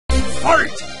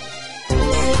Fight!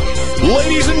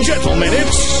 Ladies and gentlemen,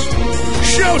 it's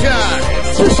showtime!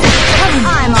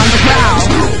 I'm on the prowl.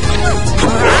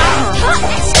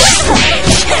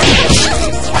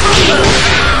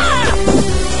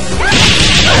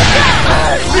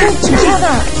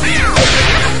 Together!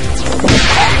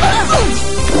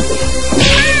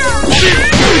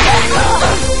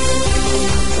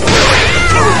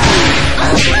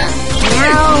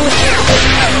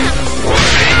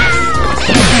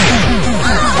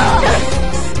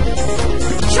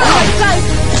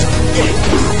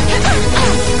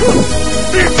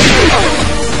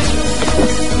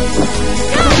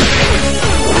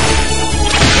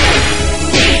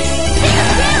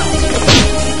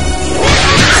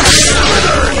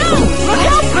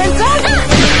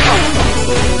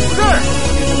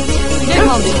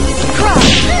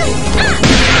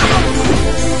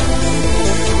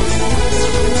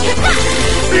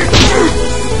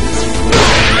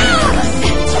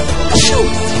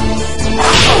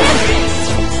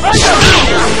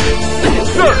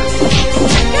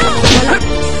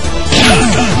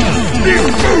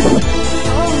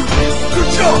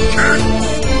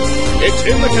 It's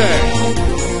in the can.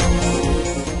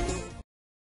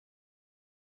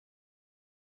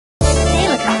 They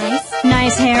look nice.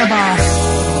 Nice hairball.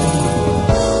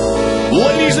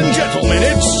 Ladies and gentlemen,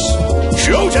 it's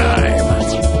showtime.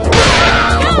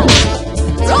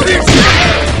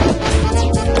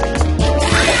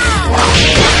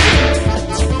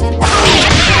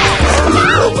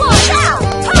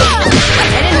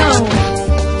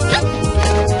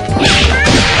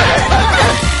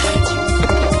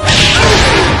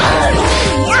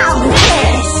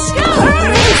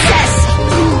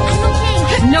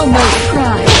 No more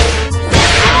cry.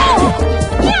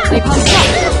 They pump up.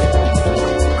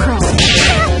 Cry.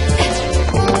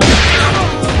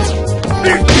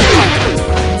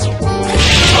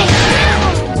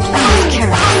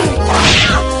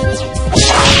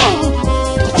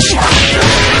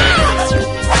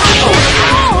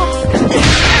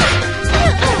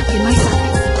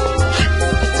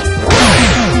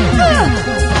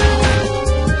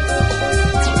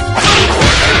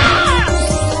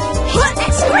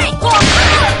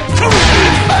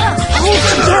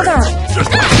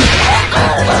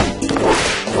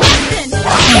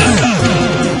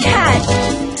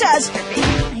 Catastrophe.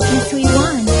 I guess we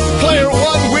won. Player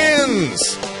 1 wins.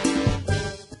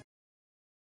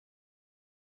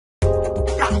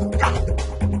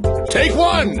 Take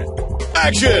 1.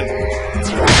 Action.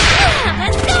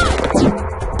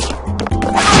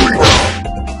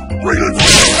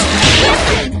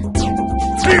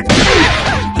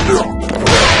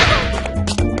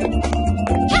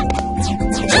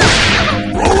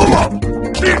 Roll 'em up.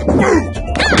 Move.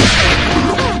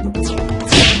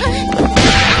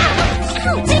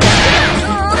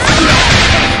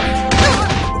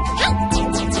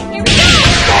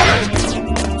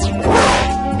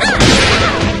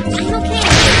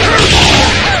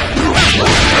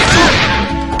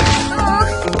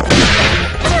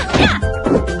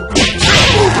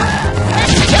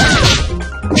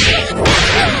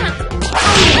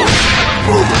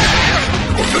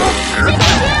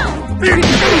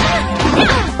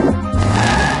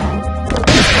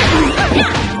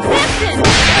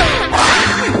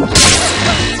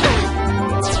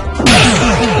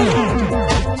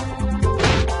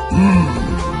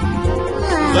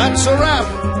 That's a wrap.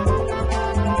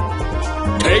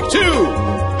 Take 2.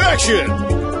 Action.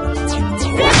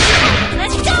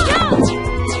 Let's go!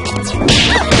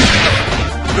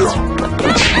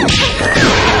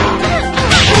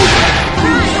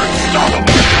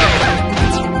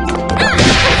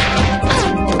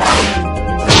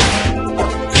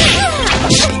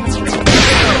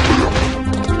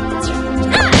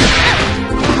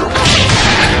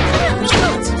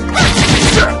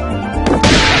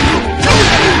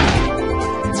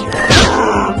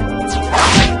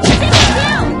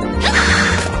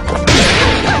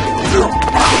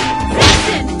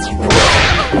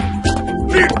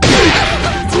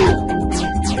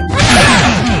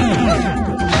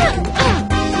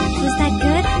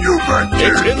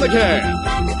 It's in the can.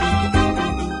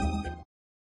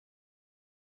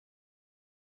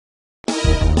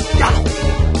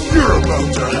 You're about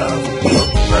to have a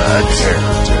bad hair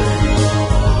day.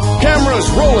 Cameras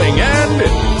rolling and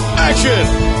action.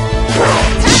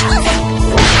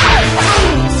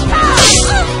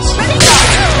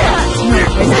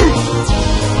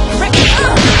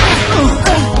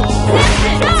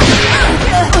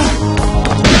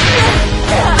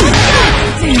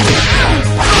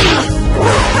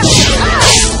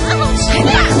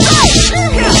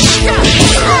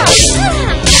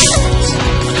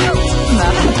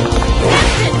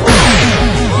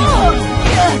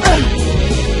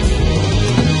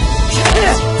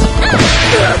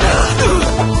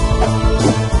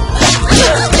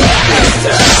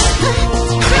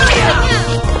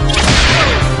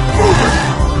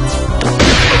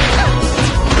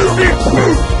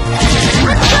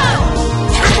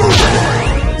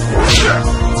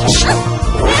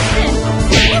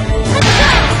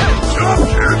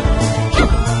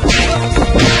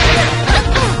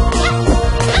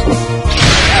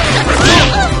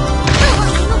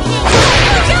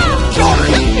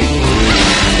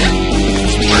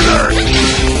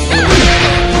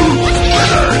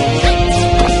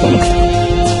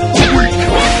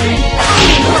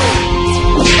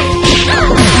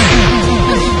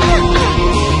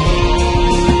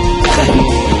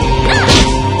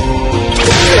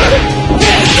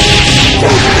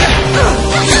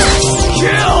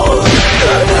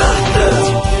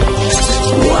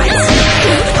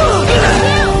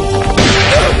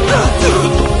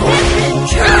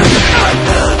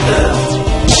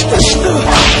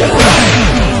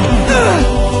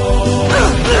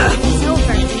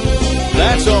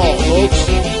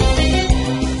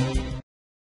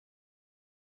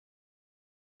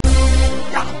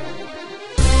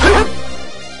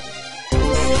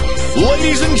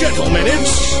 Ladies and gentlemen,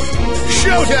 it's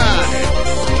showtime!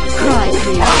 Cry,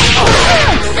 please.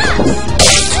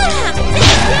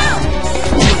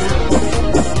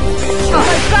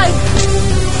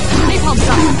 Napalm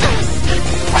shot.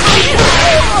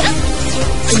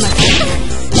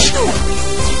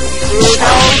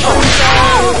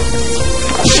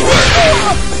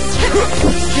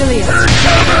 Julia.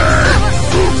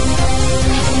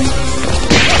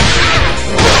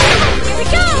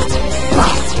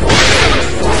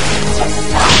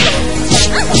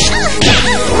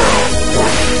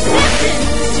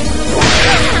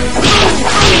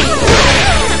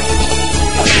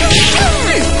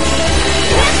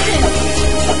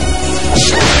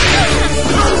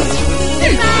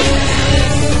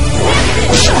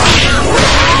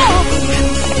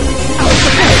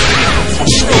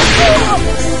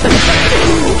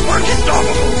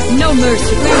 No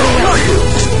mercy.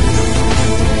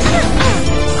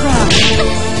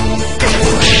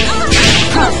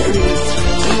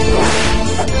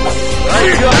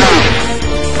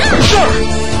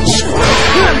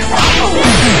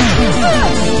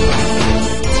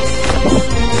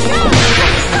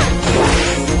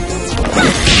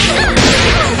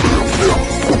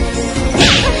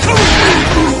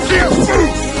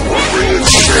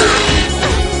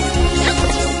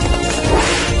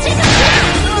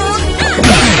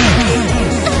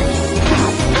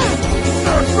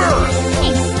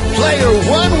 Player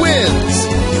one wins!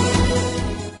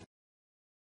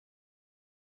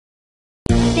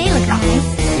 They look nice.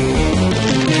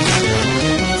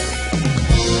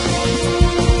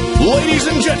 Ladies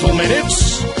and gentlemen,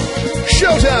 it's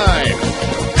showtime!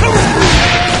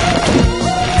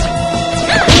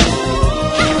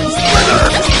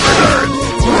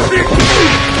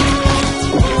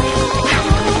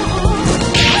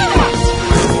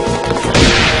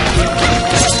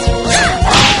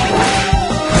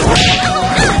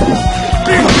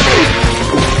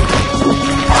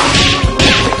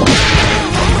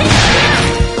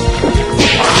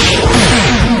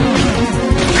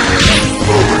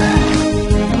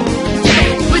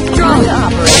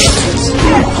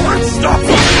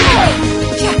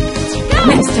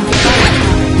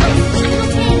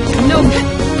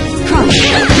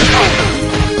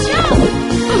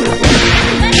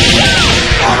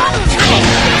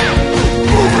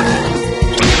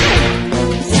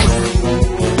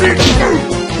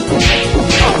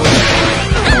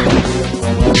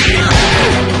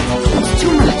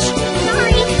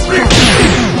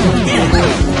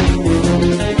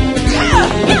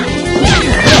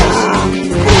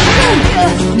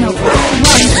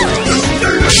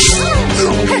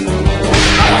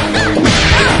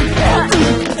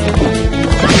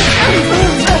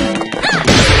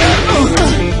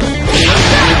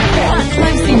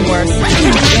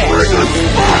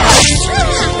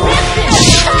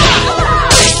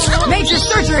 Major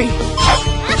surgery!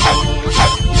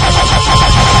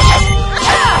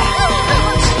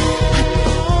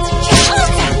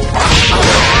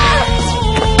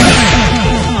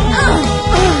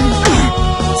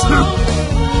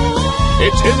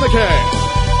 It's in the can.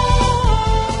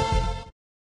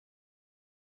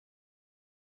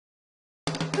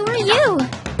 Who are you?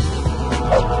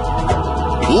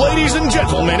 Ladies and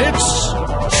gentlemen, it's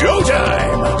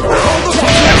showtime!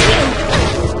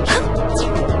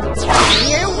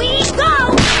 Here we go!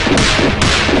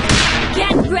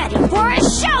 Get ready for a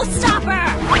showstopper!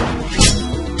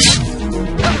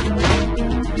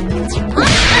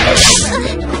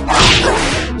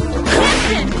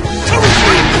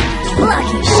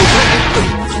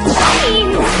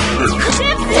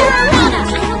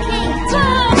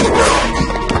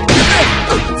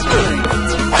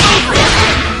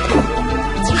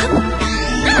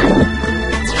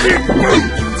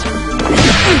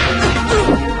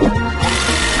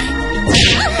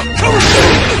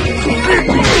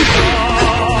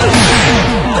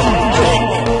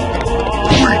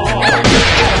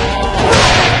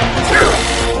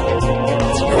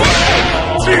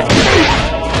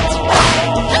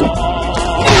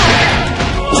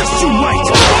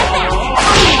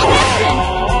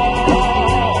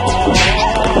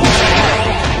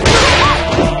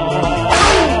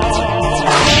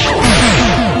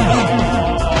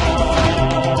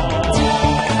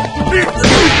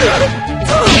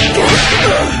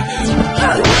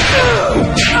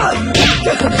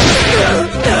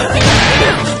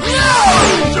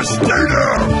 Just stay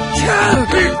there!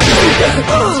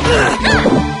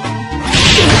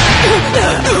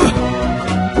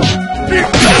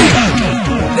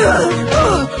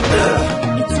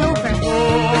 It's over.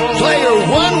 Player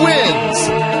one wins!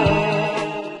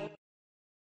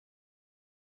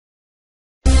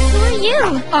 Who are you?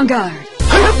 On guard.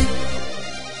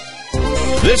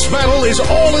 This battle is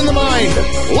all in the mind.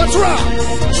 Let's rock!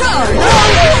 Charge!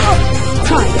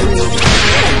 Cry creed.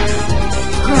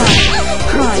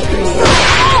 Cry creed.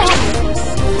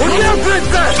 Look out,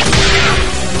 princess!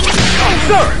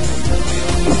 Sir!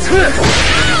 Withdraw.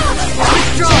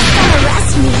 Don't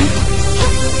arrest me.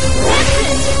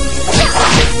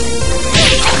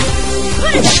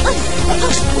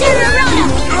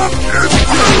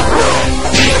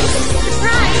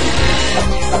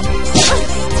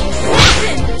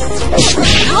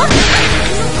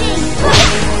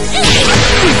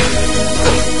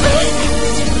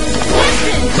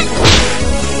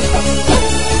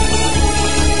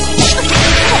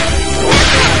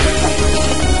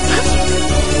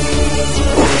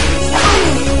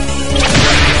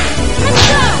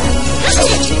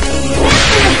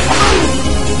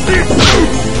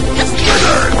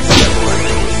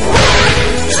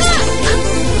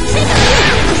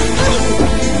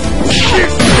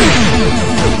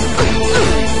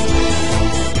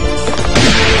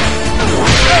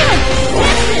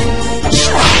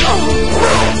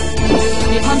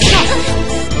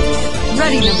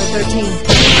 Ready, number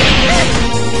 13.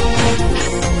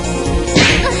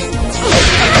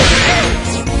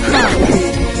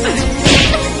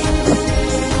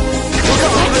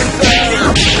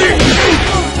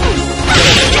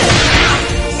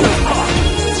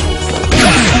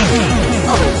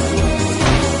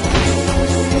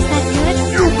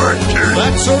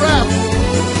 That's a wrap.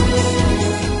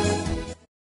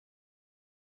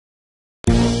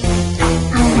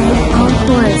 All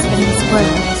fours in this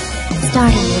world,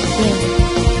 starting with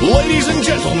you. Ladies and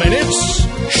gentlemen, it's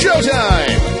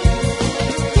showtime!